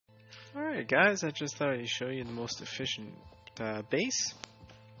Alright guys, I just thought I'd show you the most efficient base.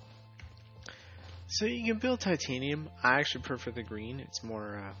 So you can build titanium. I actually prefer the green. It's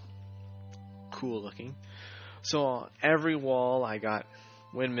more cool looking. So on every wall I got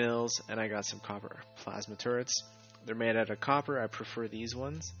windmills and I got some copper plasma turrets. They're made out of copper. I prefer these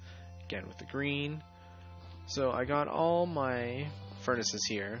ones. Again with the green. So I got all my furnaces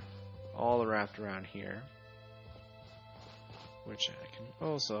here, all wrapped around here. Which I can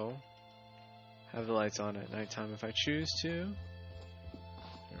also have the lights on at nighttime if I choose to. Here,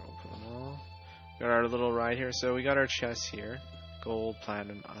 we'll put them all. Got our little ride here. So we got our chests here. Gold,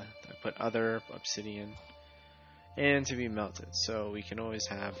 platinum, I put other, obsidian, and to be melted. So we can always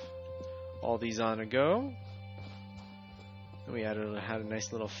have all these on a go. And we had a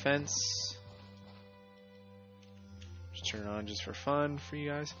nice little fence. Just turn it on just for fun for you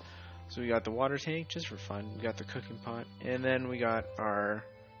guys. So we got the water tank just for fun. We got the cooking pot. And then we got our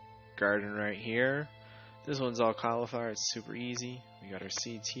garden right here. This one's all cauliflower. It's super easy. We got our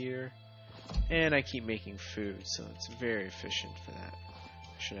seeds here. And I keep making food, so it's very efficient for that.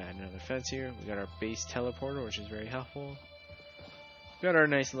 I should add another fence here. We got our base teleporter, which is very helpful. We got our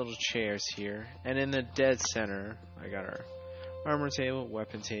nice little chairs here. And in the dead center, I got our armor table,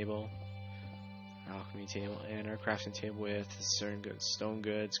 weapon table, alchemy table, and our crafting table with certain goods, stone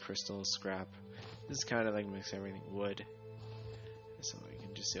goods, crystals, scrap. This is kind of like mix everything, wood. So we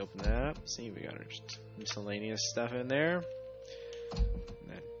can just open that up. See, we got our miscellaneous stuff in there. And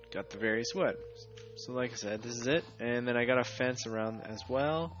then got the various wood. So like I said, this is it. And then I got a fence around as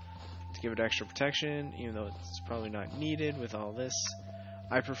well to give it extra protection, even though it's probably not needed with all this.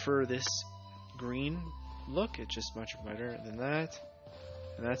 I prefer this green look. It's just much better than that.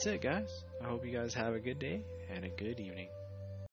 And that's it, guys. I hope you guys have a good day and a good evening.